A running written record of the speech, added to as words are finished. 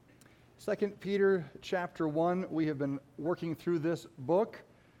2 Peter chapter 1, we have been working through this book,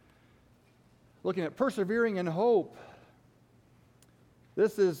 looking at persevering in hope.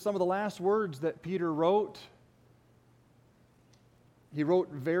 This is some of the last words that Peter wrote. He wrote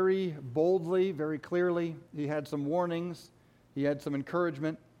very boldly, very clearly. He had some warnings. He had some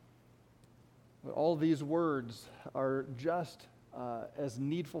encouragement. But all these words are just as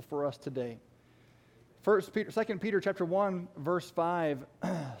needful for us today. 2 Peter chapter 1, verse 5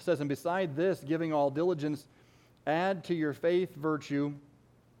 says, "And beside this, giving all diligence, add to your faith virtue,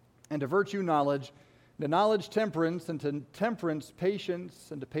 and to virtue knowledge, and to knowledge temperance, and to temperance patience,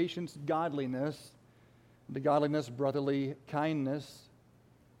 and to patience godliness, and to godliness brotherly kindness,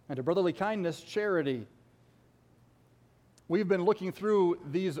 and to brotherly kindness charity." We've been looking through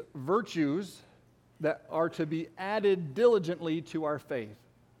these virtues that are to be added diligently to our faith.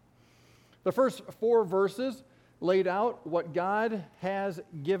 The first 4 verses laid out what God has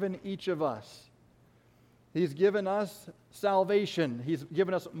given each of us. He's given us salvation. He's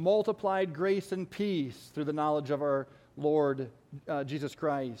given us multiplied grace and peace through the knowledge of our Lord Jesus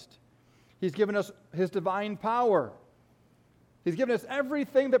Christ. He's given us His divine power. He's given us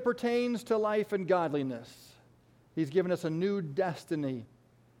everything that pertains to life and godliness. He's given us a new destiny.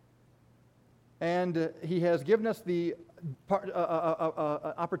 And He has given us the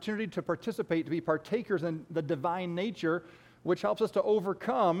opportunity to participate, to be partakers in the divine nature, which helps us to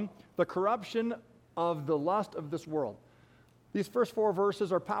overcome the corruption of the lust of this world. These first 4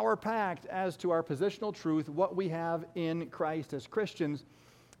 verses are power-packed as to our positional truth, what we have in Christ as Christians.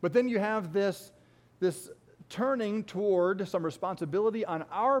 But then you have this turning toward some responsibility on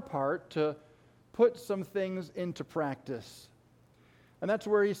our part to put some things into practice. And that's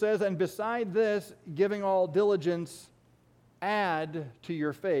where he says, "And beside this, giving all diligence, add to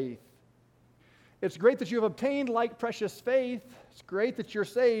your faith." It's great that you have obtained like precious faith. It's great that you're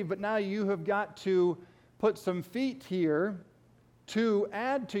saved, but now you have got to put some feet here to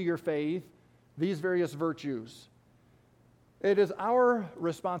add to your faith these various virtues. It is our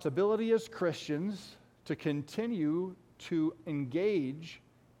responsibility as Christians to continue to engage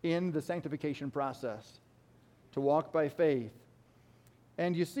in the sanctification process, to walk by faith.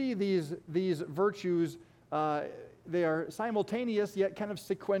 And you see these virtues, they are simultaneous yet kind of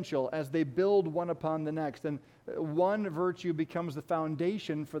sequential as they build one upon the next. And one virtue becomes the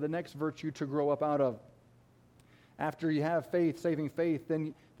foundation for the next virtue to grow up out of. After you have faith, saving faith,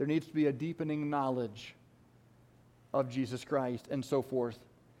 then there needs to be a deepening knowledge of Jesus Christ and so forth.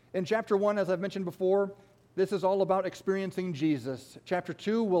 In chapter 1, as I've mentioned before, this is all about experiencing Jesus. Chapter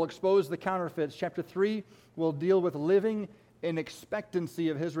 2 will expose the counterfeits. Chapter 3 will deal with living in expectancy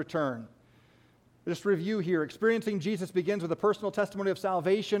of His return. Just review here. Experiencing Jesus begins with a personal testimony of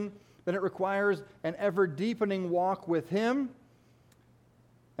salvation. Then it requires an ever-deepening walk with Him.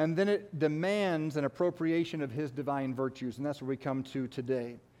 And then it demands an appropriation of His divine virtues. And that's where we come to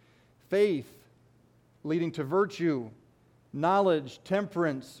today. Faith leading to virtue, knowledge,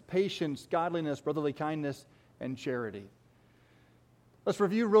 temperance, patience, godliness, brotherly kindness, and charity. Let's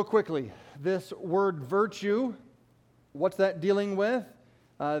review real quickly. This word virtue, what's that dealing with?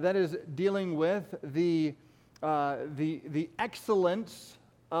 That is dealing with the excellence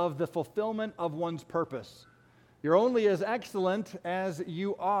of the fulfillment of one's purpose. You're only as excellent as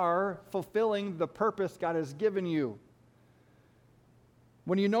you are fulfilling the purpose God has given you.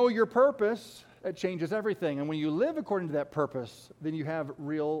 When you know your purpose, it changes everything. And when you live according to that purpose, then you have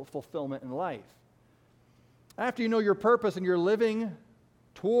real fulfillment in life. After you know your purpose and you're living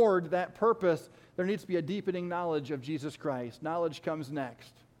toward that purpose, there needs to be a deepening knowledge of Jesus Christ. Knowledge comes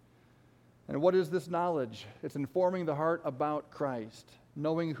next. And what is this knowledge? It's informing the heart about Christ,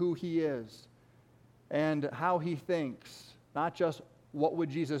 knowing who He is and how He thinks. Not just what would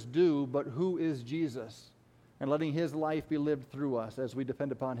Jesus do, but who is Jesus, and letting His life be lived through us as we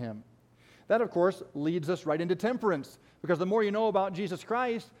depend upon Him. That, of course, leads us right into temperance, because the more you know about Jesus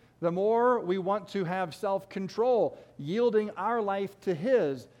Christ, the more we want to have self-control, yielding our life to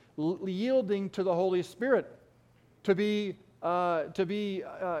His, yielding to the Holy Spirit, to be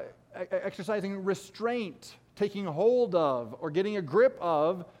exercising restraint, taking hold of, or getting a grip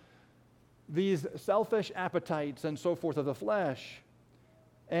of these selfish appetites and so forth of the flesh,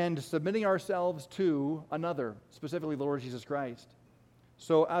 and submitting ourselves to another, specifically the Lord Jesus Christ.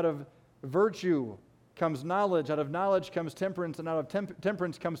 So out of virtue comes knowledge, out of knowledge comes temperance, and out of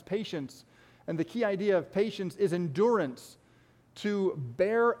temperance comes patience. And the key idea of patience is endurance, to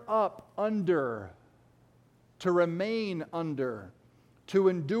bear up under, to remain under, to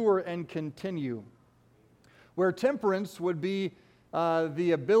endure and continue. Where temperance would be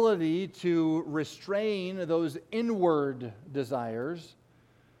the ability to restrain those inward desires,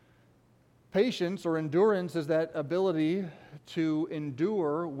 Patience or endurance is that ability to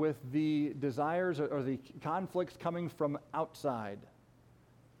endure with the desires or the conflicts coming from outside,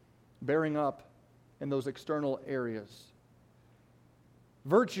 bearing up in those external areas.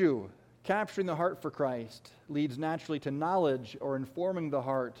 Virtue, capturing the heart for Christ, leads naturally to knowledge or informing the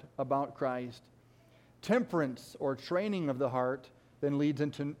heart about Christ. Temperance or training of the heart then leads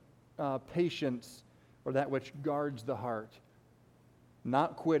into patience, or that which guards the heart.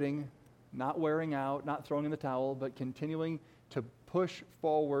 Not quitting, not wearing out, not throwing in the towel, but continuing to push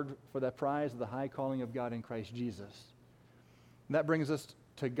forward for the prize of the high calling of God in Christ Jesus. And that brings us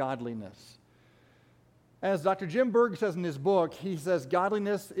to godliness. As Dr. Jim Berg says in his book, he says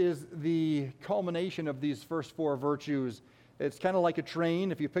godliness is the culmination of these first four virtues. It's kind of like a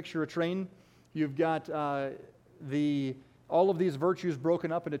train. If you picture a train, you've got all of these virtues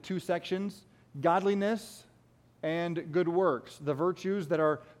broken up into two sections: godliness and good works. The virtues that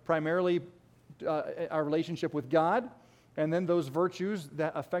are primarily our relationship with God, and then those virtues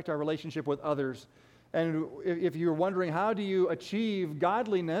that affect our relationship with others. And if you're wondering, how do you achieve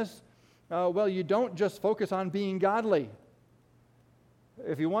godliness? Well, you don't just focus on being godly.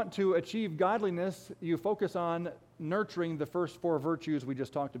 If you want to achieve godliness, you focus on nurturing the first four virtues we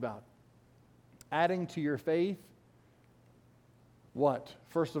just talked about. Adding to your faith, what?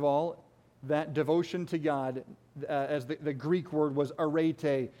 First of all, that devotion to God, as the Greek word was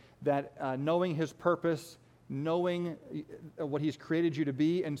arete, that knowing His purpose, knowing what He's created you to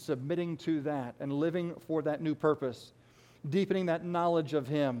be, and submitting to that, and living for that new purpose. Deepening that knowledge of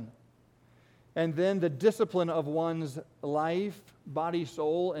Him. And then the discipline of one's life, body,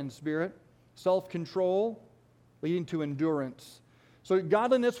 soul, and spirit. Self-control, leading to endurance. So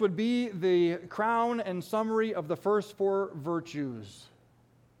godliness would be the crown and summary of the first four virtues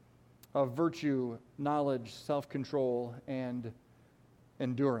of virtue, knowledge, self-control, and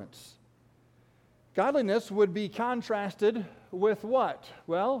endurance. Godliness would be contrasted with what?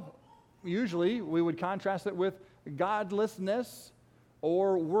 Well, usually we would contrast it with godlessness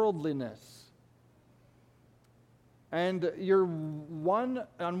or worldliness. And you're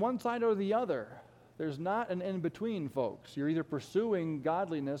on one side or the other. There's not an in-between, folks. You're either pursuing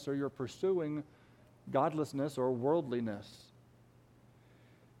godliness or you're pursuing godlessness or worldliness.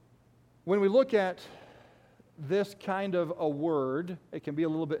 When we look at this kind of a word, it can be a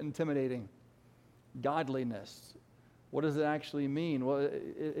little bit intimidating. Godliness. What does it actually mean? Well,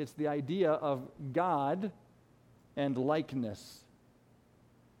 it's the idea of God and likeness.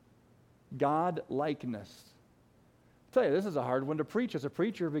 God-likeness. I tell you, this is a hard one to preach as a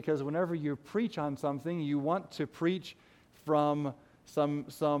preacher, because whenever you preach on something, you want to preach from some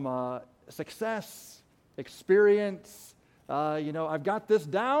success, experience. I've got this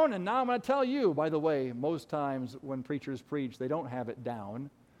down, and now I'm going to tell you. By the way, most times when preachers preach, they don't have it down.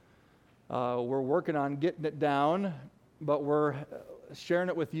 We're working on getting it down, but we're sharing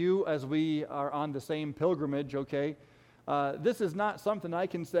it with you as we are on the same pilgrimage, okay? This is not something I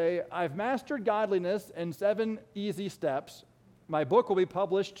can say, I've mastered godliness in 7 easy steps. My book will be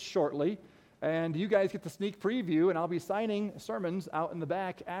published shortly, and you guys get the sneak preview, and I'll be signing sermons out in the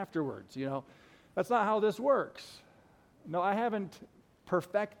back afterwards. That's not how this works. No, I haven't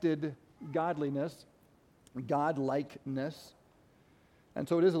perfected godliness, godlikeness, and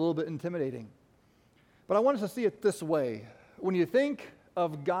so it is a little bit intimidating. But I want us to see it this way. When you think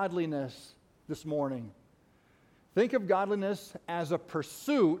of godliness this morning, think of godliness as a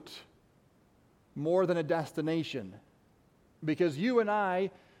pursuit more than a destination. Because you and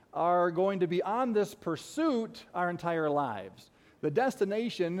I are going to be on this pursuit our entire lives. The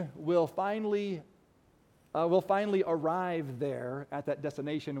destination will finally arrive there at that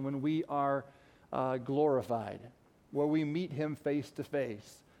destination when we are glorified, where we meet Him face to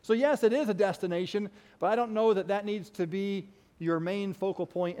face. So yes, it is a destination, but I don't know that needs to be your main focal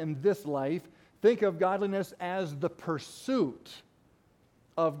point in this life. Think of godliness as the pursuit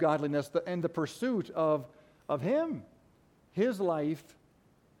of godliness and the pursuit of Him, His life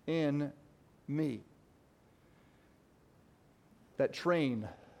in me. That train,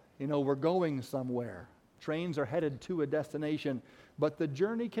 we're going somewhere. Trains are headed to a destination, but the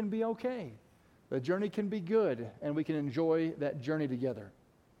journey can be okay. The journey can be good, and we can enjoy that journey together.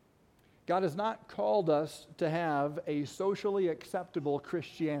 God has not called us to have a socially acceptable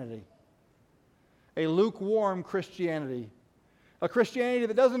Christianity, a lukewarm Christianity, a Christianity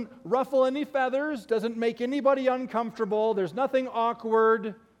that doesn't ruffle any feathers, doesn't make anybody uncomfortable, there's nothing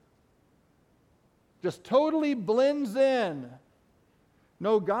awkward, just totally blends in.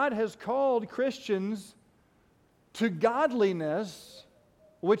 No, God has called Christians to godliness,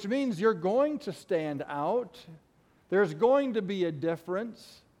 which means you're going to stand out. There's going to be a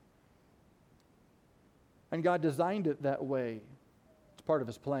difference. And God designed it that way. It's part of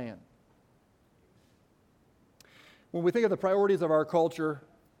His plan. When we think of the priorities of our culture,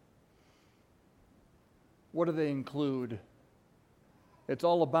 what do they include?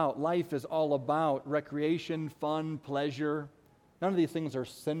 Life is all about recreation, fun, pleasure. None of these things are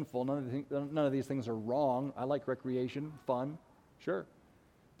sinful. None of these things are wrong. I like recreation, fun, sure.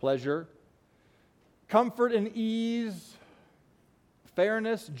 Pleasure. Comfort and ease,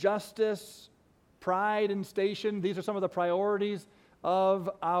 fairness, justice, pride and station. These are some of the priorities of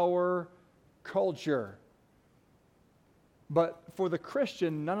our culture. But for the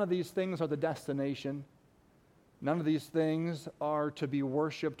Christian, none of these things are the destination. None of these things are to be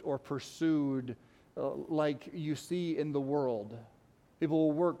worshiped or pursued like you see in the world. People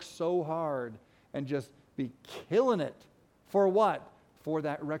will work so hard and just be killing it. For what? For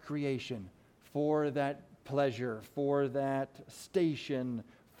that recreation, for that pleasure, for that station.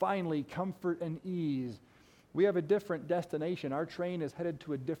 Finally, comfort and ease. We have a different destination. Our train is headed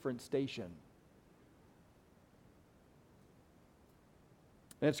to a different station.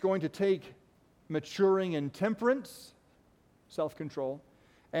 And it's going to take maturing in temperance, self-control,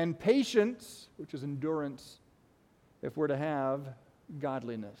 and patience, which is endurance, if we're to have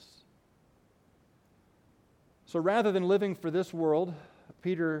godliness. So rather than living for this world,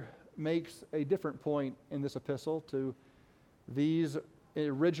 Peter makes a different point in this epistle to these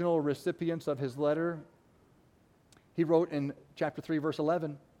original recipients of his letter. He wrote in chapter 3, verse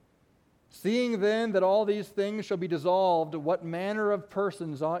 11, "Seeing then that all these things shall be dissolved, what manner of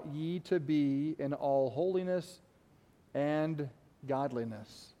persons ought ye to be in all holiness and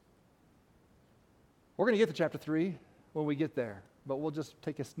godliness?" We're going to get to chapter 3 when we get there, but we'll just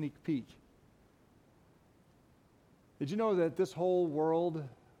take a sneak peek. Did you know that this whole world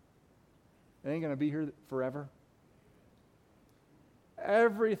ain't going to be here forever?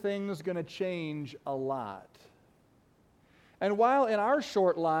 Everything's going to change a lot. And while in our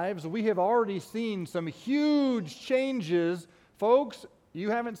short lives we have already seen some huge changes, folks,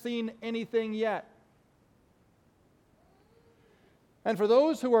 you haven't seen anything yet. And for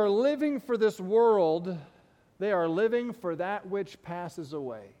those who are living for this world, they are living for that which passes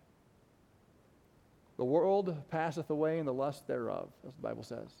away. The world passeth away and the lust thereof, as the Bible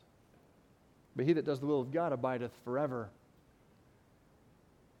says. But he that does the will of God abideth forever.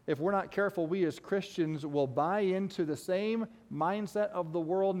 If we're not careful, we as Christians will buy into the same mindset of the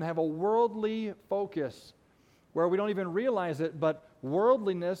world and have a worldly focus where we don't even realize it, but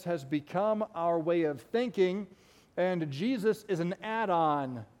worldliness has become our way of thinking, and Jesus is an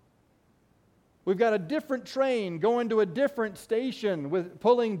add-on. We've got a different train going to a different station with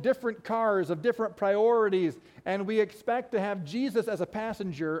pulling different cars of different priorities, and we expect to have Jesus as a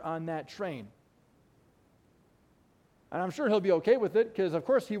passenger on that train. And I'm sure he'll be okay with it because, of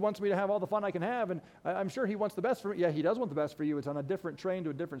course, he wants me to have all the fun I can have, and I'm sure he wants the best for me. Yeah, he does want the best for you. It's on a different train to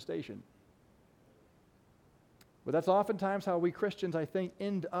a different station. But that's oftentimes how we Christians, I think,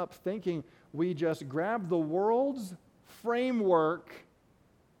 end up thinking. We just grab the world's framework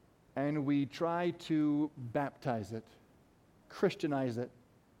and we try to baptize it, Christianize it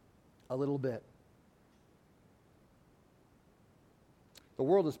a little bit. The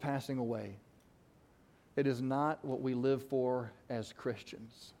world is passing away. It is not what we live for as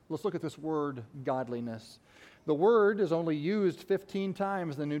Christians. Let's look at this word, godliness. The word is only used 15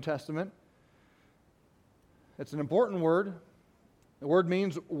 times in the New Testament. It's an important word. The word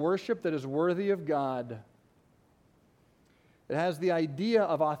means worship that is worthy of God. It has the idea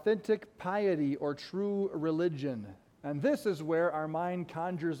of authentic piety or true religion. And this is where our mind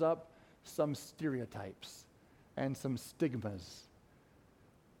conjures up some stereotypes and some stigmas.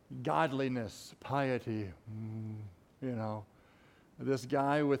 Godliness, piety, this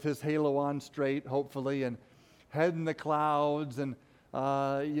guy with his halo on straight, hopefully, and head in the clouds, and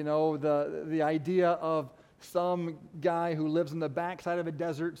the idea of some guy who lives in the backside of a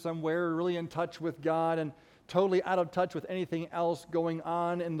desert somewhere, really in touch with God and totally out of touch with anything else going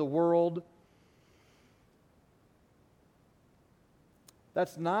on in the world.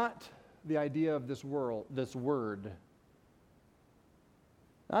 That's not the idea of this word.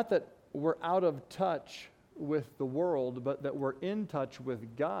 Not that we're out of touch with the world, but that we're in touch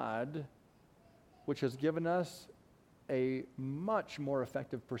with God, which has given us a much more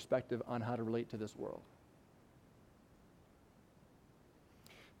effective perspective on how to relate to this world.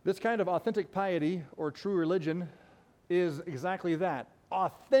 This kind of authentic piety or true religion is exactly that,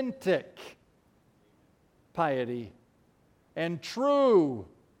 authentic piety and true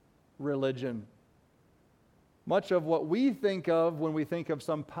religion. Much of what we think of when we think of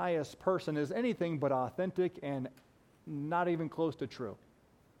some pious person is anything but authentic and not even close to true.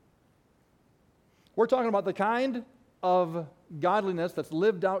 We're talking about the kind of godliness that's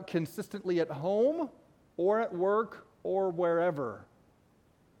lived out consistently at home or at work or wherever.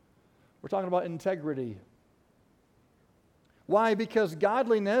 We're talking about integrity. Why? Because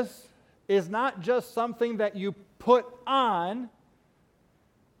godliness is not just something that you put on.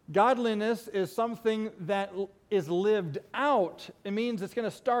 Godliness is something that is lived out. It means it's going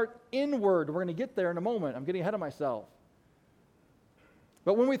to start inward. We're going to get there in a moment. I'm getting ahead of myself.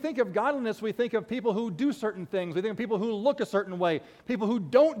 But when we think of godliness, we think of people who do certain things. We think of people who look a certain way, people who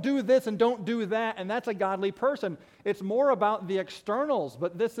don't do this and don't do that, and that's a godly person. It's more about the externals,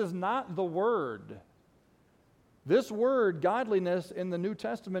 but this is not the word. This word, godliness, in the New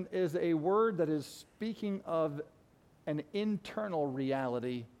Testament is a word that is speaking of an internal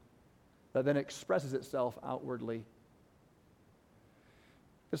reality that then expresses itself outwardly.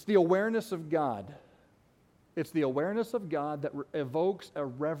 It's the awareness of God. It's the awareness of God that evokes a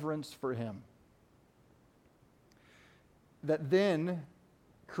reverence for Him, that then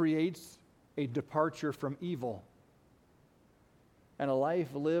creates a departure from evil and a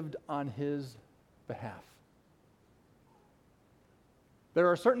life lived on His behalf. There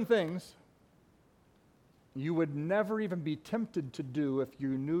are certain things you would never even be tempted to do if you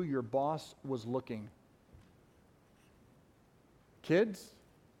knew your boss was looking. Kids,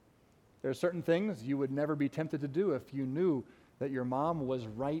 there are certain things you would never be tempted to do if you knew that your mom was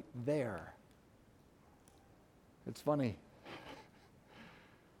right there. It's funny.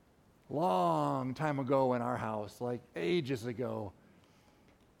 Long time ago in our house, like ages ago,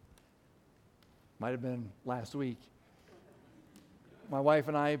 might have been last week, my wife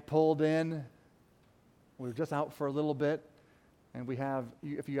and I pulled in. We were just out for a little bit, and we have,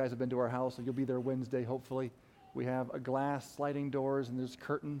 if you guys have been to our house, you'll be there Wednesday, hopefully. We have a glass sliding doors, and there's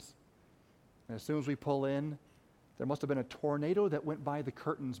curtains. And as soon as we pull in, there must have been a tornado that went by the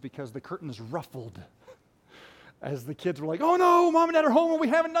curtains because the curtains ruffled as the kids were like, "Oh no, Mom and Dad are home and we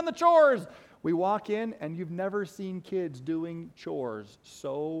haven't done the chores." We walk in, and you've never seen kids doing chores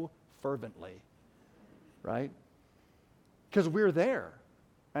so fervently, right? Because we're there.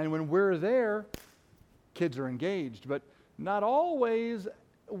 And when we're there, kids are engaged, but not always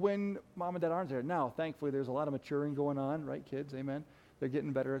when Mom and Dad aren't there. Now, thankfully, there's a lot of maturing going on, right, kids? Amen. They're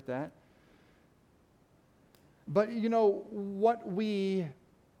getting better at that. But you know, what we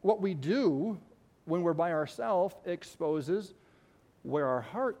do when we're by ourselves exposes where our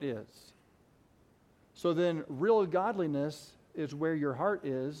heart is. So then real godliness is where your heart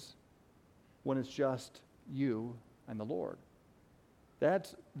is when it's just you and the Lord.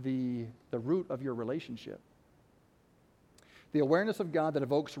 That's the root of your relationship. The awareness of God that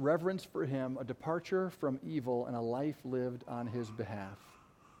evokes reverence for Him, a departure from evil, and a life lived on His behalf.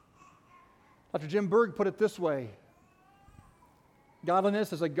 Dr. Jim Berg put it this way: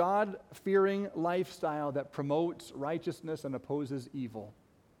 godliness is a God-fearing lifestyle that promotes righteousness and opposes evil.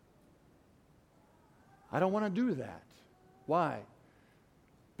 I don't want to do that. Why?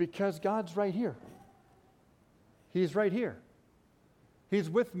 Because God's right here. He's right here. He's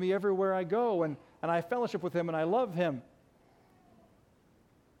with me everywhere I go, and I fellowship with Him, and I love Him.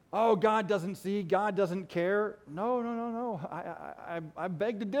 Oh, God doesn't see, God doesn't care. No. I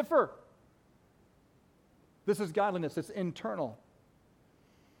beg to differ. This is godliness. It's internal.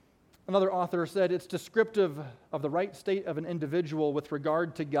 Another author said it's descriptive of the right state of an individual with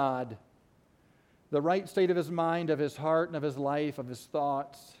regard to God, the right state of his mind, of his heart, and of his life, of his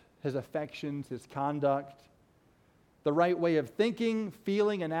thoughts, his affections, his conduct, the right way of thinking,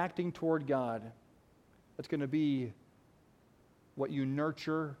 feeling, and acting toward God. That's going to be what you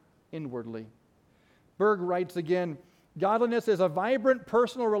nurture inwardly. Berg writes again, godliness is a vibrant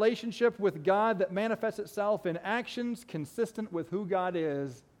personal relationship with God that manifests itself in actions consistent with who God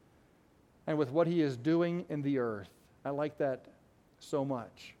is and with what He is doing in the earth. I like that so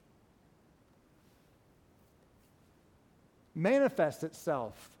much. Manifests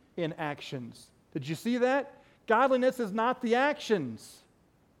itself in actions. Did you see that? Godliness is not the actions.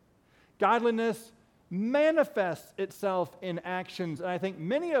 Godliness manifests itself in actions. And I think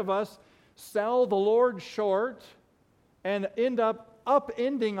many of us sell the Lord short and end up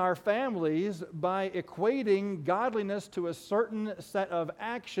upending our families by equating godliness to a certain set of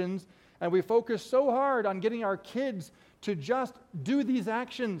actions. And we focus so hard on getting our kids to just do these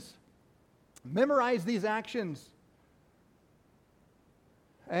actions, memorize these actions.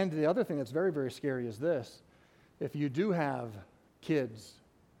 And the other thing that's very, very scary is this. If you do have kids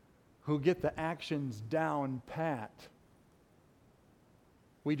who get the actions down pat,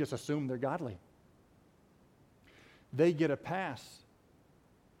 we just assume they're godly. They get a pass.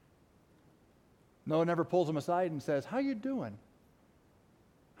 No one ever pulls them aside and says, "How you doing?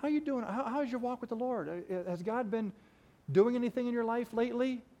 How are you doing? How's your walk with the Lord? Has God been doing anything in your life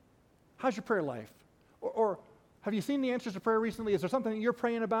lately? How's your prayer life? Or have you seen the answers to prayer recently? Is there something that you're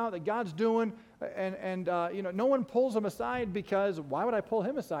praying about that God's doing? And no one pulls him aside, because why would I pull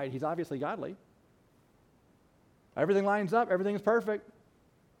him aside? He's obviously godly. Everything lines up. Everything is perfect.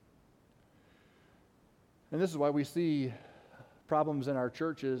 And this is why we see problems in our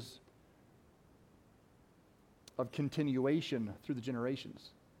churches of continuation through the generations.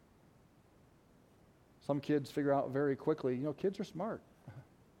 Some kids figure out very quickly, kids are smart.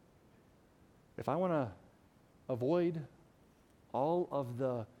 If I want to avoid all of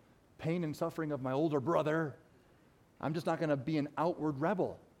the pain and suffering of my older brother, I'm just not going to be an outward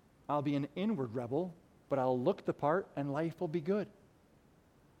rebel. I'll be an inward rebel, but I'll look the part and life will be good.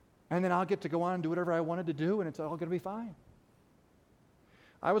 And then I'll get to go on and do whatever I wanted to do, and it's all going to be fine.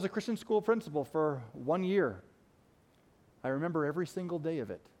 I was a Christian school principal for 1 year. I remember every single day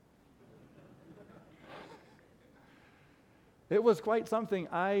of it. It was quite something.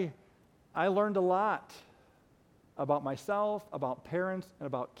 I learned a lot about myself, about parents, and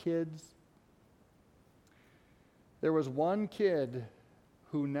about kids. There was one kid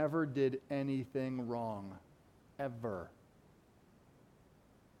who never did anything wrong, ever.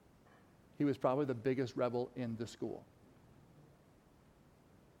 He was probably the biggest rebel in the school.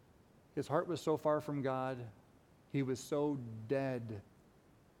 His heart was so far from God. He was so dead.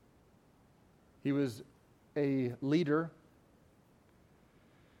 He was a leader.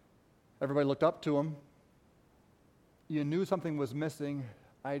 Everybody looked up to him. You knew something was missing.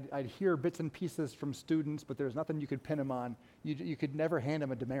 I'd hear bits and pieces from students, but there's nothing you could pin him on. You could never hand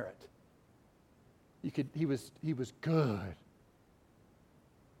him a demerit. He was good.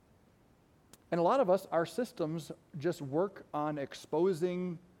 And a lot of us, our systems just work on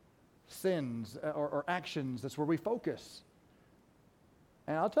exposing sins or actions. That's where we focus.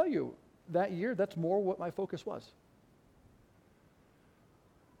 And I'll tell you, that year, that's more what my focus was.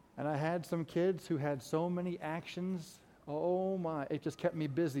 And I had some kids who had so many actions. Oh my, it just kept me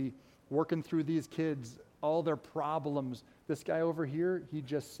busy working through these kids, all their problems. This guy over here, he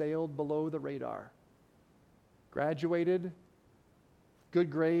just sailed below the radar. Graduated, good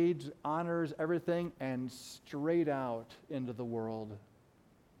grades, honors, everything, and straight out into the world.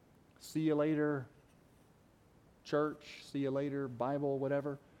 See you later, church, see you later, Bible,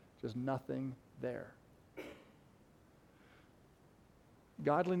 whatever. Just nothing there.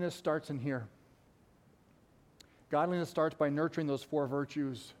 Godliness starts in here. Godliness starts by nurturing those 4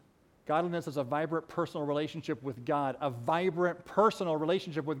 virtues. Godliness is a vibrant personal relationship with God. A vibrant personal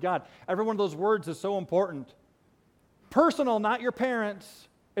relationship with God. Every one of those words is so important. Personal, not your parents.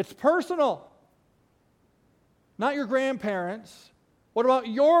 It's personal. Not your grandparents. What about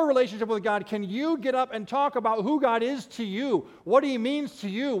your relationship with God? Can you get up and talk about who God is to you? What He means to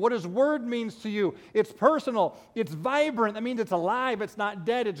you? What His Word means to you? It's personal. It's vibrant. That means it's alive. It's not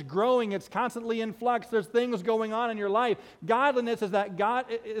dead. It's growing. It's constantly in flux. There's things going on in your life. Godliness is that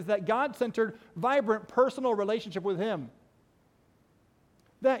God-centered, vibrant, personal relationship with Him.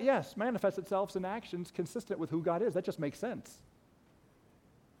 That, yes, manifests itself in actions consistent with who God is. That just makes sense.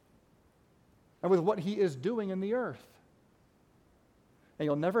 And with what He is doing in the earth. And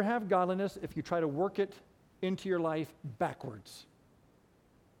you'll never have godliness if you try to work it into your life backwards.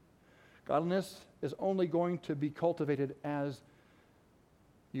 Godliness is only going to be cultivated as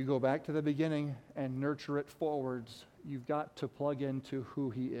you go back to the beginning and nurture it forwards. You've got to plug into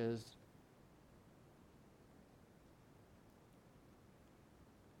who He is.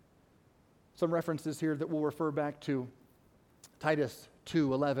 Some references here that we'll refer back to. Titus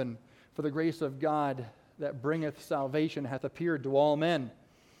 2:11. For the grace of God that bringeth salvation hath appeared to all men,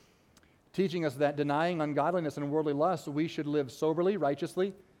 teaching us that denying ungodliness and worldly lust, we should live soberly,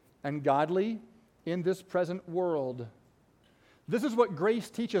 righteously, and godly in this present world. This is what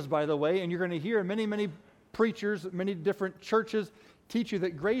grace teaches, by the way, and you're going to hear many, many preachers, many different churches teach you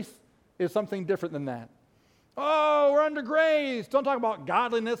that grace is something different than that. Oh, we're under grace. Don't talk about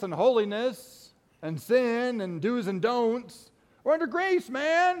godliness and holiness and sin and do's and don'ts. We're under grace,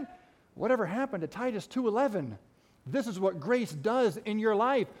 man. Whatever happened to Titus 2:11? This is what grace does in your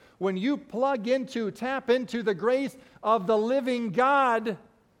life. When you tap into the grace of the living God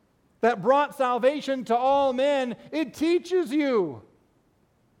that brought salvation to all men, it teaches you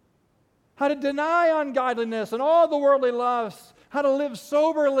how to deny ungodliness and all the worldly lusts, how to live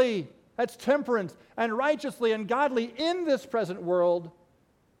soberly, that's temperance, and righteously and godly in this present world.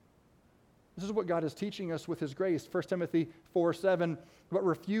 This is what God is teaching us with His grace. 1 Timothy 4:7, but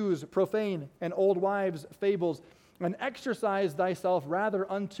refuse profane and old wives' fables, and exercise thyself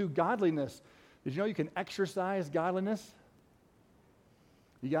rather unto godliness. Did you know you can exercise godliness?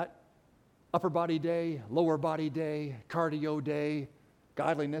 You got upper body day, lower body day, cardio day,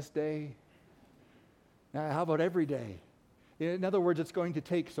 godliness day. Now, how about every day? In other words, it's going to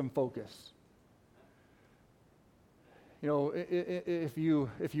take some focus. You know, if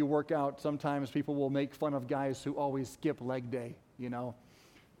you work out, sometimes people will make fun of guys who always skip leg day, you know.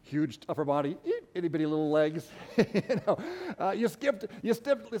 Huge upper body, itty bitty little legs. You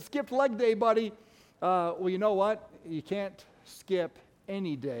skipped leg day, buddy. Well, you know what? You can't skip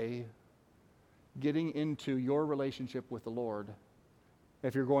any day getting into your relationship with the Lord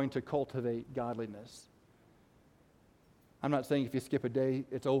if you're going to cultivate godliness. I'm not saying if you skip a day,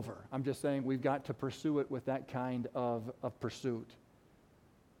 it's over. I'm just saying we've got to pursue it with that kind of pursuit.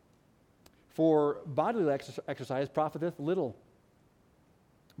 For bodily exercise profiteth little,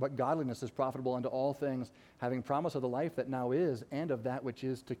 but godliness is profitable unto all things, having promise of the life that now is and of that which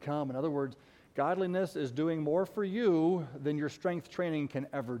is to come. In other words, godliness is doing more for you than your strength training can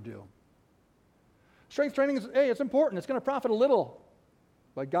ever do. Strength training is, hey, it's important. It's going to profit a little,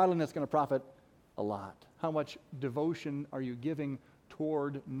 but godliness is going to profit a lot. How much devotion are you giving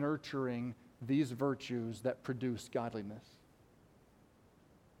toward nurturing these virtues that produce godliness?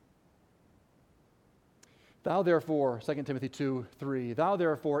 Thou therefore, 2 Timothy 2:3, thou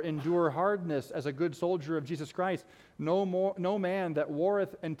therefore endure hardness as a good soldier of Jesus Christ. No man that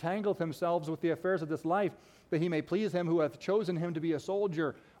warreth entangleth himself with the affairs of this life, that he may please him who hath chosen him to be a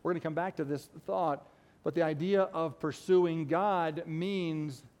soldier. We're going to come back to this thought, but the idea of pursuing God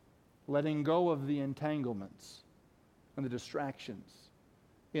means letting go of the entanglements and the distractions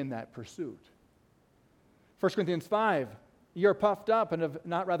in that pursuit. 1 Corinthians 5, ye are puffed up and have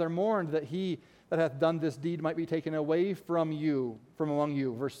not rather mourned that he that hath done this deed might be taken away from among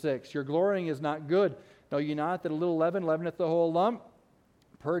you. Verse 6, your glorying is not good. Know ye not that a little leaven leaveneth the whole lump?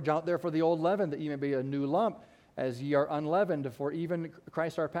 Purge out therefore the old leaven, that ye may be a new lump, as ye are unleavened. For even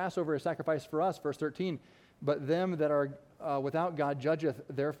Christ our Passover is sacrificed for us. Verse 13, but them that are without God judgeth,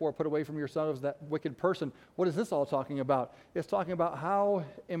 therefore put away from yourselves that wicked person. What is this all talking about? It's talking about how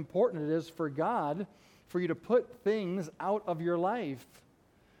important it is for God for you to put things out of your life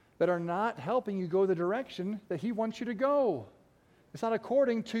that are not helping you go the direction that He wants you to go. It's not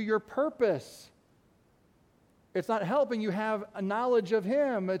according to your purpose. It's not helping you have a knowledge of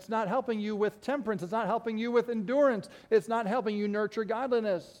Him. It's not helping you with temperance. It's not helping you with endurance. It's not helping you nurture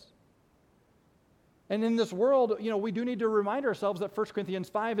godliness. And in this world, we do need to remind ourselves that 1 Corinthians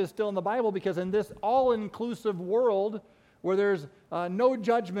 5 is still in the Bible, because in this all-inclusive world where there's no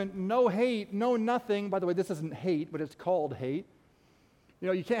judgment, no hate, no nothing. By the way, this isn't hate, but it's called hate.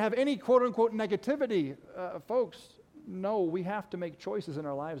 You can't have any quote-unquote negativity. Folks, no, we have to make choices in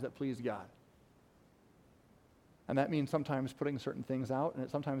our lives that please God. And that means sometimes putting certain things out, and it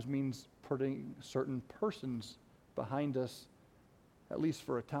sometimes means putting certain persons behind us, at least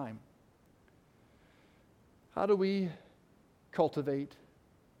for a time. How do we cultivate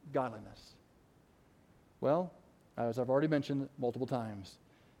godliness? Well, as I've already mentioned multiple times,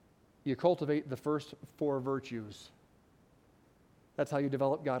 you cultivate the first 4 virtues. That's how you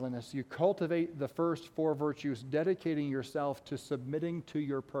develop godliness. You cultivate the first 4 virtues, dedicating yourself to submitting to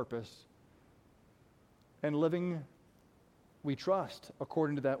your purpose and living, we trust,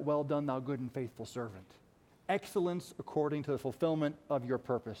 according to that well done, thou good and faithful servant. Excellence according to the fulfillment of your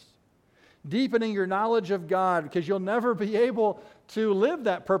purpose. Deepening your knowledge of God, because you'll never be able to live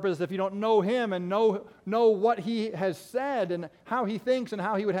that purpose if you don't know Him and know what He has said and how He thinks and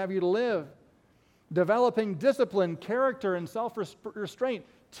how He would have you to live. Developing discipline, character, and self-restraint,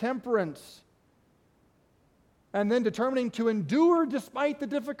 temperance. And then determining to endure despite the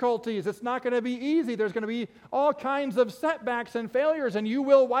difficulties. It's not going to be easy. There's going to be all kinds of setbacks and failures, and you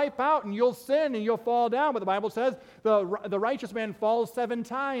will wipe out, and you'll sin, and you'll fall down. But the Bible says the righteous man falls 7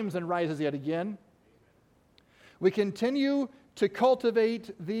 times and rises yet again. We continue to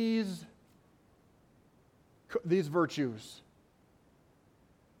cultivate these virtues,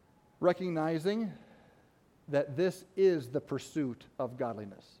 recognizing that this is the pursuit of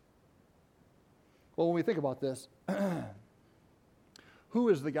godliness. Well, when we think about this, who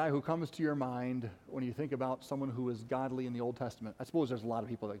is the guy who comes to your mind when you think about someone who is godly in the Old Testament? I suppose there's a lot of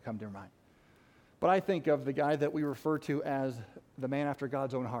people that come to your mind. But I think of the guy that we refer to as the man after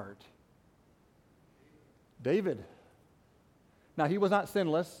God's own heart. David. Now, he was not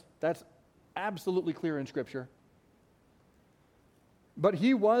sinless. That's absolutely clear in Scripture. But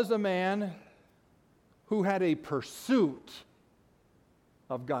he was a man who had a pursuit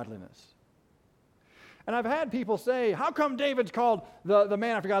of godliness. And I've had people say, how come David's called the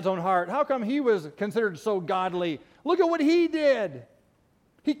man after God's own heart? How come he was considered so godly? Look at what he did.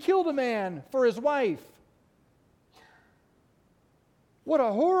 He killed a man for his wife. What a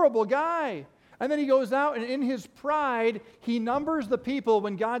horrible guy. And then he goes out, and in his pride, he numbers the people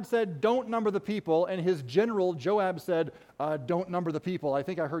when God said, don't number the people. And his general, Joab, said, don't number the people. I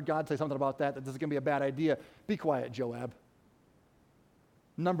think I heard God say something about that this is going to be a bad idea. Be quiet, Joab.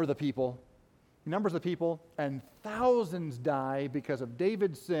 Number the people. He numbers the people, and thousands die because of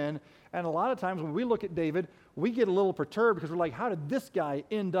David's sin. And a lot of times when we look at David, we get a little perturbed because we're like, how did this guy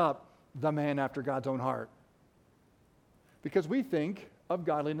end up the man after God's own heart? Because we think of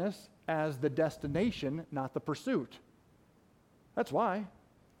godliness as the destination, not the pursuit. That's why.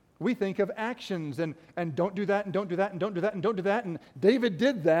 We think of actions and don't do that, and don't do that, and don't do that, and don't do that. And David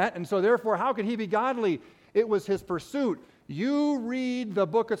did that, and so therefore, how could he be godly? It was his pursuit. You read the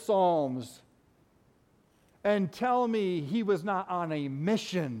book of Psalms and tell me he was not on a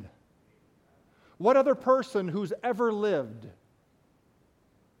mission. What other person who's ever lived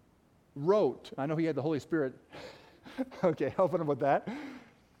wrote, I know he had the Holy Spirit, okay, helping him with that.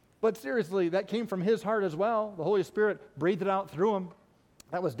 But seriously, that came from his heart as well. The Holy Spirit breathed it out through him.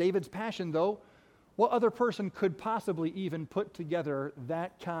 That was David's passion, though. What other person could possibly even put together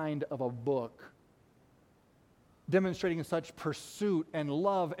that kind of a book, demonstrating such pursuit and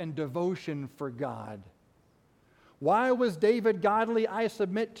love and devotion for God? Why was David godly? I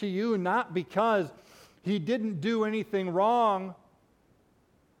submit to you, not because he didn't do anything wrong,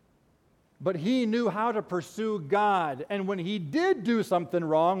 but he knew how to pursue God. And when he did do something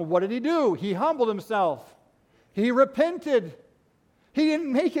wrong, what did he do? He humbled himself. He repented. He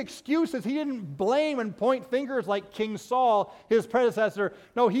didn't make excuses. He didn't blame and point fingers like King Saul, his predecessor.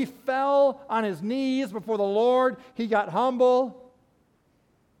 No, he fell on his knees before the Lord. He got humble.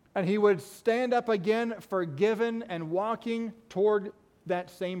 And he would stand up again, forgiven and walking toward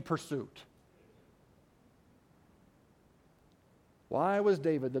that same pursuit. Why was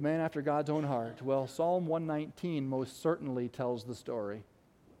David the man after God's own heart? Well, Psalm 119 most certainly tells the story.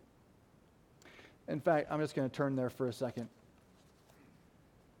 In fact, I'm just going to turn there for a second.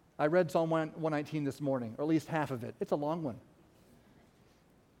 I read Psalm 119 this morning, or at least half of it. It's a long one.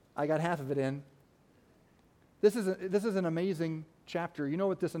 I got half of it in. This is an amazing chapter. You know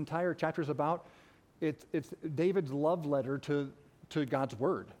what this entire chapter is about? It's David's love letter to God's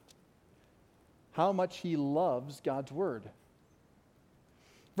Word. How much he loves God's Word.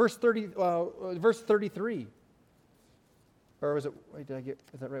 Verse 33. Or was it, wait, is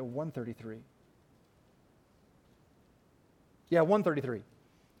that right? 133. Yeah, 133.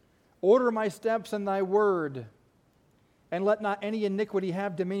 Order my steps in thy word, and let not any iniquity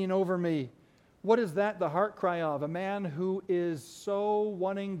have dominion over me. What is that the heart cry of? A man who is so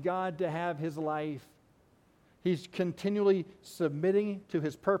wanting God to have his life. He's continually submitting to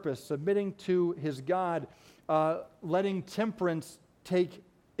his purpose, submitting to his God, letting temperance take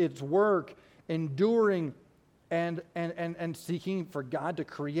its work, enduring and seeking for God to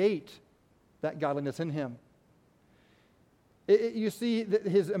create that godliness in him. You see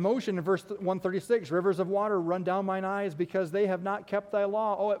his emotion in verse 136, rivers of water run down mine eyes because they have not kept thy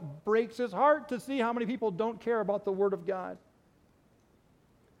law. Oh, it breaks his heart to see how many people don't care about the word of God.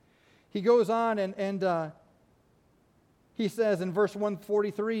 He goes on and he says in verse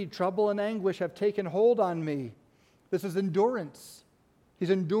 143, trouble and anguish have taken hold on me. This is endurance. He's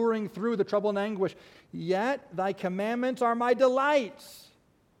enduring through the trouble and anguish. Yet thy commandments are my delights.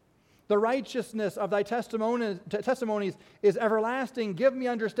 The righteousness of thy testimonies is everlasting. Give me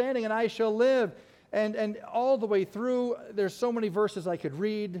understanding, and I shall live. And all the way through, there's so many verses I could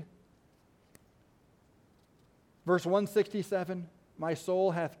read. Verse 167, my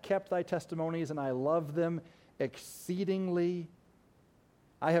soul hath kept thy testimonies, and I love them exceedingly.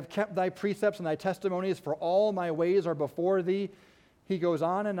 I have kept thy precepts and thy testimonies, for all my ways are before thee. He goes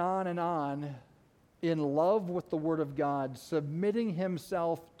on and on and on in love with the Word of God, submitting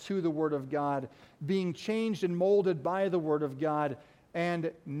himself to the Word of God, being changed and molded by the Word of God,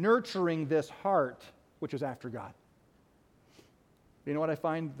 and nurturing this heart, which is after God. You know what I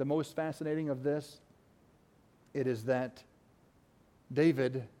find the most fascinating of this? It is that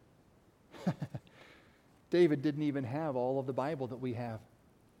David didn't even have all of the Bible that we have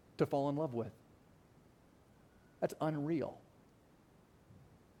to fall in love with. That's unreal.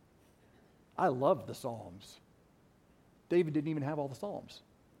 I love the Psalms. David didn't even have all the Psalms.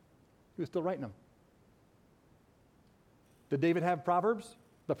 He was still writing them. Did David have Proverbs?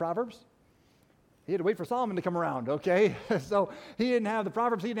 The Proverbs? He had to wait for Solomon to come around, okay? So he didn't have the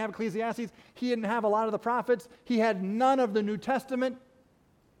Proverbs. He didn't have Ecclesiastes. He didn't have a lot of the prophets. He had none of the New Testament.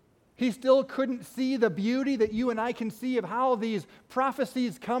 He still couldn't see the beauty that you and I can see of how these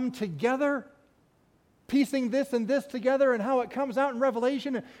prophecies come together, piecing this and this together and how it comes out in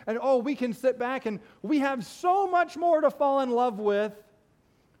Revelation. And we can sit back and we have so much more to fall in love with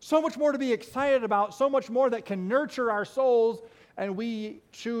So much more to be excited about, so much more that can nurture our souls, and we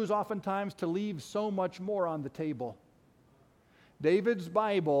choose oftentimes to leave so much more on the table. David's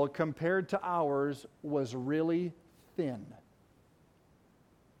Bible, compared to ours, was really thin.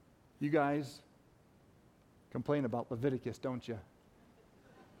 You guys complain about Leviticus, don't you?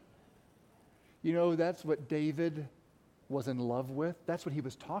 You know, that's what David was in love with. That's what he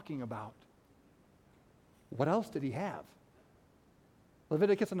was talking about. What else did he have?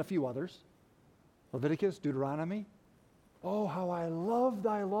 Leviticus and a few others. Leviticus, Deuteronomy. Oh, how I love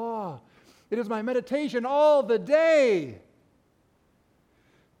thy law. It is my meditation all the day.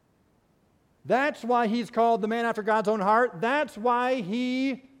 That's why he's called the man after God's own heart. That's why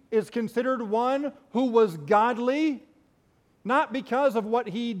he is considered one who was godly, not because of what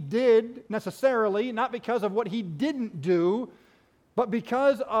he did necessarily, not because of what he didn't do, but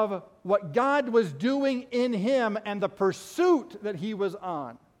because of what God was doing in him and the pursuit that he was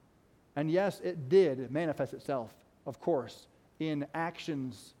on. And yes, it did manifest itself, of course, in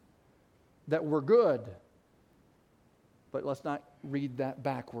actions that were good. But let's not read that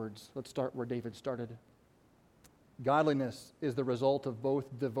backwards. Let's start where David started. Godliness is the result of both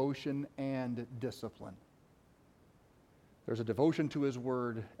devotion and discipline. There's a devotion to his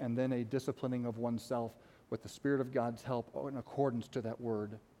word and then a disciplining of oneself with the Spirit of God's help in accordance to that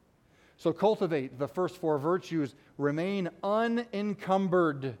word. So cultivate the first four virtues. Remain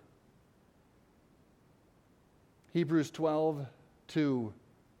unencumbered. Hebrews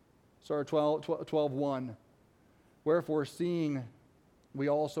 12:1. Wherefore, seeing we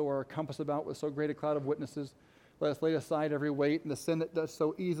also are compassed about with so great a cloud of witnesses, let us lay aside every weight and the sin that does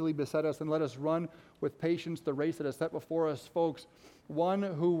so easily beset us, and let us run with patience the race that is set before us. Folks, one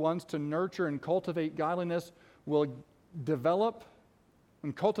who wants to nurture and cultivate godliness will develop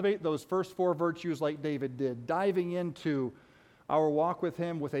and cultivate those first four virtues like David did, diving into our walk with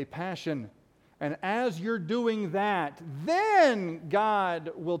him with a passion. And as you're doing that, then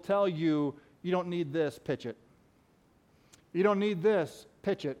God will tell you, you don't need this, pitch it. You don't need this,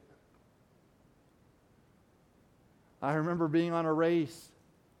 pitch it. I remember being on a race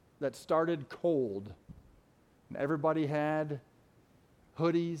that started cold, and everybody had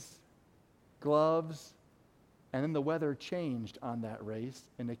hoodies, gloves, and then the weather changed on that race,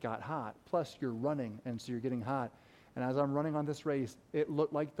 and it got hot. Plus, you're running, and so you're getting hot. And as I'm running on this race, it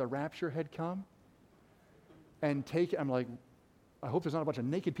looked like the rapture had come. And I'm like, I hope there's not a bunch of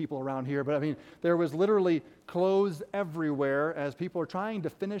naked people around here, but I mean, there was literally clothes everywhere as people are trying to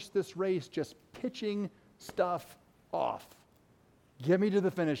finish this race, just pitching stuff off. Get me to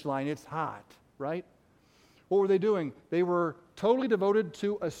the finish line. It's hot, right? What were they doing? They were totally devoted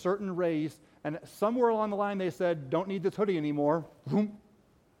to a certain race, and somewhere along the line they said, don't need this hoodie anymore.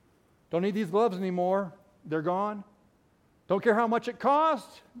 Don't need these gloves anymore. They're gone. Don't care how much it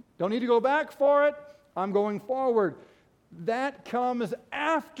costs. Don't need to go back for it. I'm going forward. That comes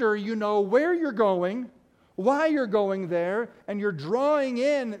after you know where you're going, why you're going there, and you're drawing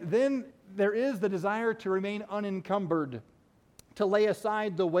in. Then there is the desire to remain unencumbered, to lay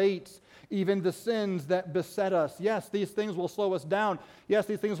aside the weights, even the sins that beset us. Yes, these things will slow us down. Yes,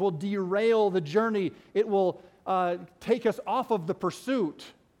 these things will derail the journey. It will take us off of the pursuit.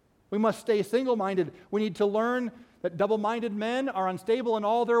 We must stay single-minded. We need to learn that double-minded men are unstable in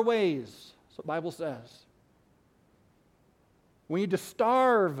all their ways. That's what the Bible says. We need to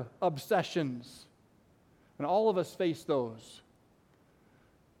starve obsessions. And all of us face those.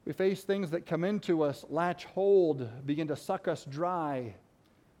 We face things that come into us, latch hold, begin to suck us dry.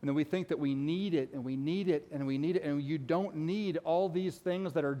 And then we think that we need it, and we need it, and we need it. And you don't need all these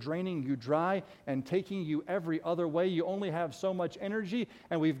things that are draining you dry and taking you every other way. You only have so much energy,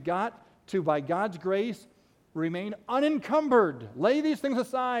 and we've got to, by God's grace, remain unencumbered. Lay these things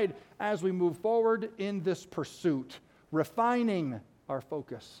aside as we move forward in this pursuit, refining our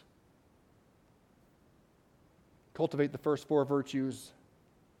focus. Cultivate the first four virtues.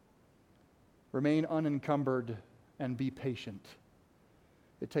 Remain unencumbered and be patient.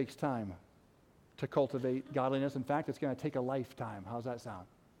 It takes time to cultivate godliness. In fact, it's going to take a lifetime. How's that sound?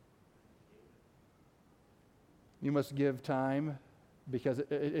 You must give time because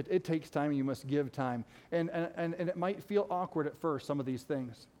it takes time. You must give time. And it might feel awkward at first, some of these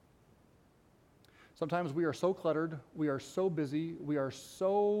things. Sometimes we are so cluttered, we are so busy, we are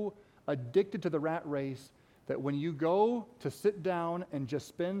so addicted to the rat race that when you go to sit down and just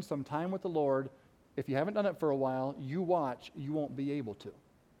spend some time with the Lord, if you haven't done it for a while, you watch, you won't be able to.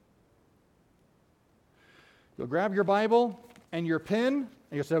 You'll grab your Bible and your pen, and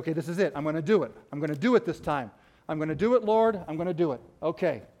you'll say, okay, this is it. I'm going to do it. I'm going to do it this time. I'm going to do it, Lord. I'm going to do it.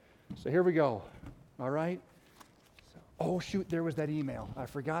 Okay, so here we go. All right? So Oh, shoot, there was that email. I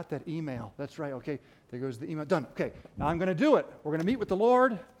forgot that email. That's right. Okay, there goes the email. Done. Okay, now I'm going to do it. We're going to meet with the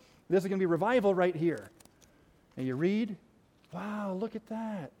Lord. This is going to be revival right here. And you read, wow, look at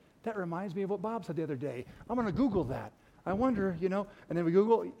that. That reminds me of what Bob said the other day. I'm going to Google that. I wonder, and then we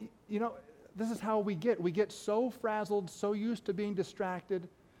Google, this is how we get. We get so frazzled, so used to being distracted.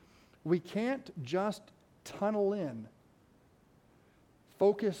 We can't just tunnel in,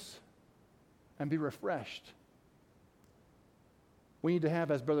 focus, and be refreshed. We need to have,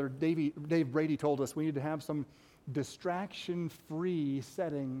 as Brother Dave Brady told us, we need to have some distraction-free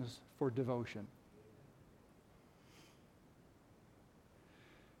settings for devotion.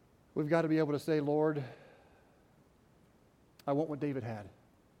 We've got to be able to say, Lord, I want what David had.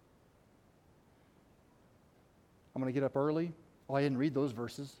 I'm going to get up early. Oh, I didn't read those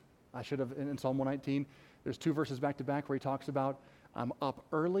verses. I should have. In Psalm 119, there's 2 verses back to back where he talks about, I'm up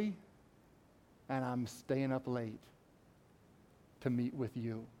early and I'm staying up late to meet with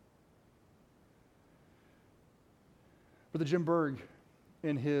you. Brother Jim Berg,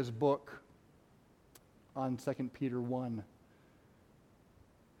 in his book on 2 Peter 1,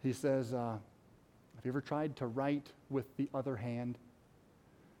 he says, have you ever tried to write with the other hand?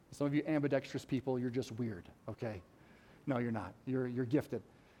 Some of you ambidextrous people, you're just weird, okay? No, you're not. You're gifted.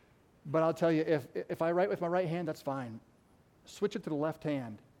 But I'll tell you, if I write with my right hand, that's fine. Switch it to the left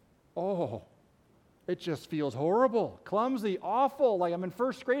hand. Oh, it just feels horrible, clumsy, awful, like I'm in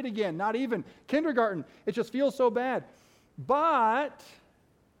first grade again, not even kindergarten. It just feels so bad. But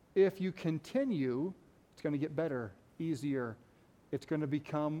if you continue, it's going to get better, easier. It's going to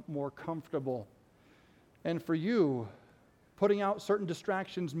become more comfortable. And for you, putting out certain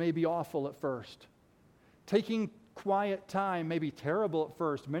distractions may be awful at first. Taking quiet time may be terrible at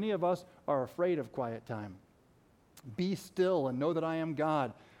first. Many of us are afraid of quiet time. Be still and know that I am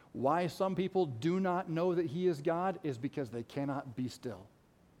God. Why some people do not know that He is God is because they cannot be still.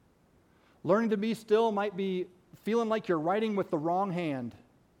 Learning to be still might be feeling like you're writing with the wrong hand.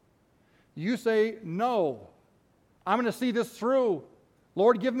 You say, no, I'm going to see this through.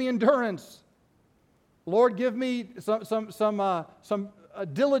 Lord, give me endurance. Lord, give me some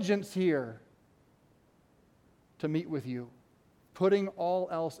diligence here to meet with you. Putting all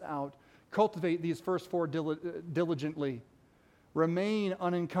else out. Cultivate these first 4 diligently. Remain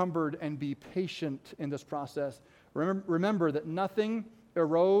unencumbered and be patient in this process. Remember that nothing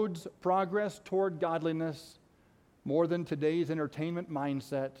erodes progress toward godliness more than today's entertainment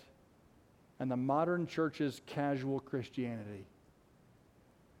mindset and the modern church's casual Christianity.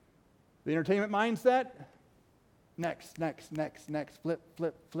 The entertainment mindset, next, flip.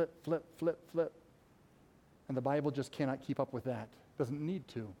 And the Bible just cannot keep up with that. Doesn't need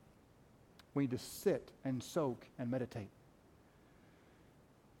to. We need to sit and soak and meditate.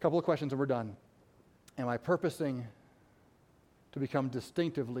 A couple of questions and we're done. Am I purposing to become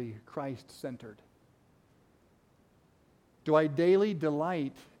distinctively Christ-centered? Do I daily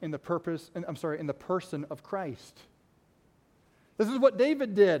delight in the person of Christ? This is what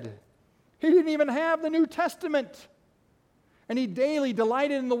David did. He didn't even have the New Testament. And he daily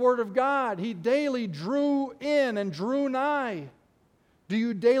delighted in the Word of God. He daily drew in and drew nigh. Do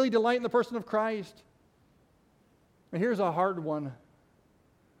you daily delight in the person of Christ? And here's a hard one.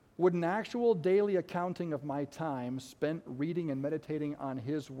 Would an actual daily accounting of my time spent reading and meditating on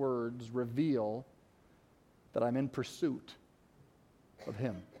His words reveal that I'm in pursuit of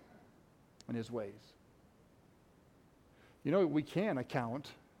Him and His ways? We can account.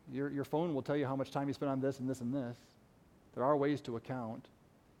 Your phone will tell you how much time you spent on this and this and this. There are ways to account.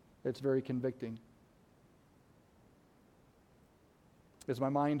 It's very convicting. Is my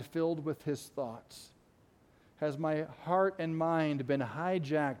mind filled with His thoughts? Has my heart and mind been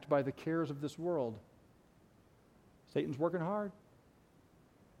hijacked by the cares of this world? Satan's working hard.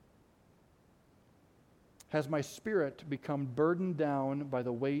 Has my spirit become burdened down by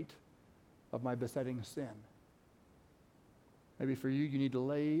the weight of my besetting sin? Maybe for you, you need to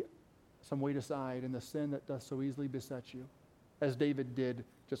lay some weight aside in the sin that does so easily beset you. As David did,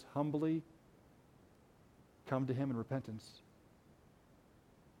 just humbly come to Him in repentance.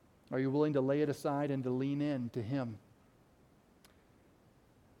 Are you willing to lay it aside and to lean in to Him?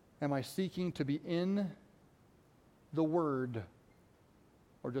 Am I seeking to be in the Word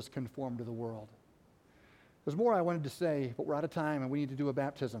or just conform to the world? There's more I wanted to say, but we're out of time and we need to do a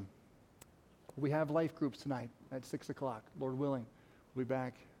baptism. We have life groups tonight at 6 o'clock, Lord willing. We'll be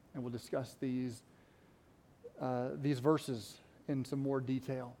back and we'll discuss these verses in some more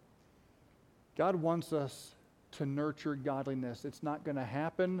detail. God wants us to nurture godliness. It's not going to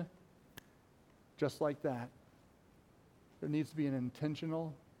happen just like that. There needs to be an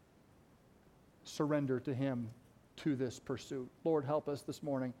intentional surrender to Him to this pursuit. Lord, help us this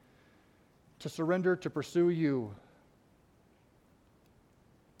morning to surrender, to pursue you.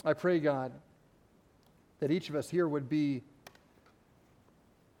 I pray, God, that each of us here would be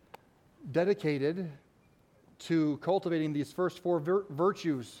dedicated to cultivating these first four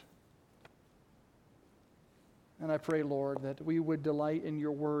virtues. And I pray, Lord, that we would delight in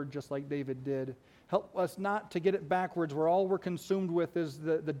your word just like David did. Help us not to get it backwards where all we're consumed with is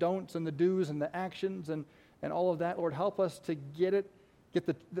the don'ts and the do's and the actions and all of that. Lord, help us to get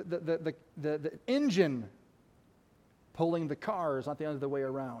the engine pulling the cars, not the other way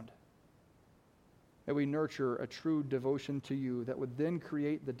around. That we nurture a true devotion to you that would then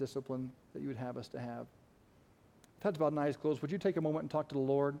create the discipline that you would have us to have. Heads bowed and eyes closed. Would you take a moment and talk to the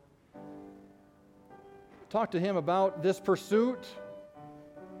Lord? Talk to him about this pursuit.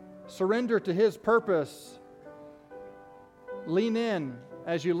 Surrender to his purpose. Lean in.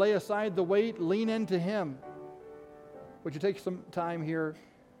 As you lay aside the weight, lean into him. Would you take some time here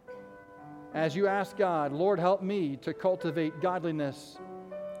as you ask God, Lord, help me to cultivate godliness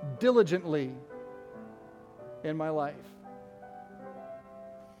diligently in my life.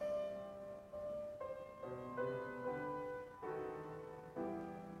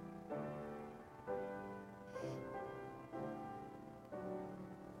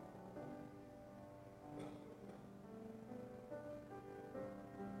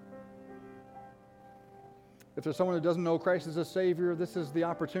 If there's someone who doesn't know Christ as a Savior, this is the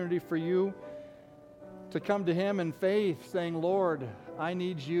opportunity for you to come to him in faith, saying, Lord, I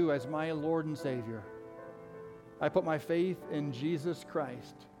need you as my Lord and Savior. I put my faith in Jesus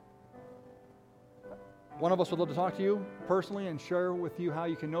Christ. One of us would love to talk to you personally and share with you how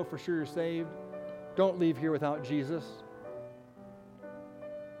you can know for sure you're saved. Don't leave here without Jesus.